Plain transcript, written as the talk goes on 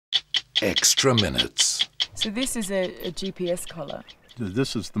extra minutes. So this is a GPS collar.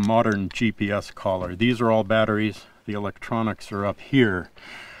 This is the modern GPS collar. These are all batteries. The electronics are up here.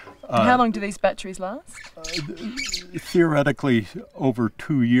 How long do these batteries last? Theoretically, over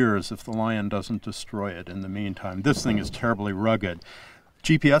 2 years if the lion doesn't destroy it in the meantime. This thing is terribly rugged.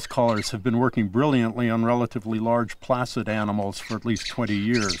 GPS collars have been working brilliantly on relatively large placid animals for at least 20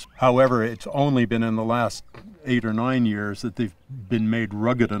 years. However, it's only been in the last 8 or 9 years that they've been made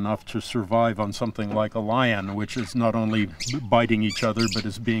rugged enough to survive on something like a lion, which is not only biting each other, but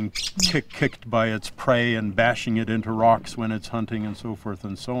is being kicked by its prey and bashing it into rocks when it's hunting and so forth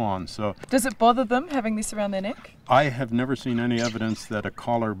and so on. So, does it bother them having this around their neck? I have never seen any evidence that a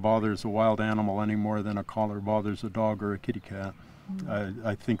collar bothers a wild animal any more than a collar bothers a dog or a kitty cat.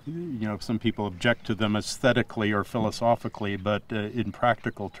 I think, some people object to them aesthetically or philosophically, but in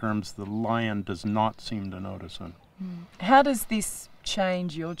practical terms, the lion does not seem to notice it. How does this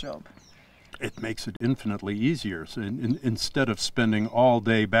change your job? It makes it infinitely easier. So instead of spending all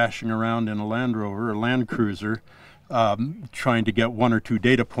day bashing around in a Land Rover or Land Cruiser, trying to get 1 or 2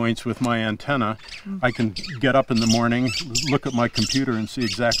 data points with my antenna, I can get up in the morning, look at my computer, and see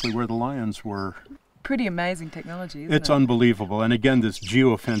exactly where the lions were. Pretty amazing technology, isn't it? It's unbelievable. And again, this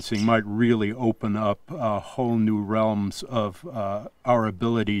geofencing might really open up whole new realms of our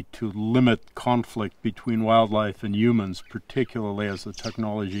ability to limit conflict between wildlife and humans, particularly as the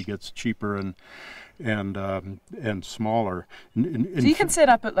technology gets cheaper and smaller. So you can set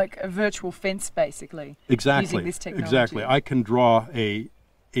up like a virtual fence, basically, using this technology. Exactly. I can draw a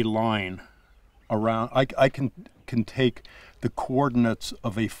line around. I can take the coordinates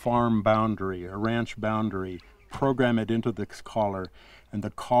of a farm boundary, a ranch boundary, program it into this collar, and the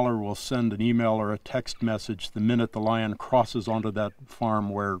collar will send an email or a text message the minute the lion crosses onto that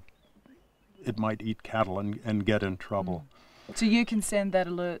farm where it might eat cattle and get in trouble. So you can send that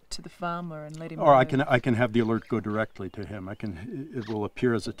alert to the farmer and let him know? Or I can have the alert go directly to him. It will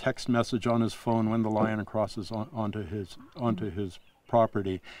appear as a text message on his phone when the lion crosses onto his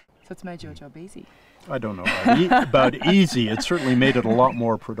property. So it's made your job easy. I don't know about easy. It certainly made it a lot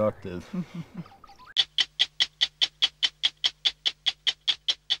more productive.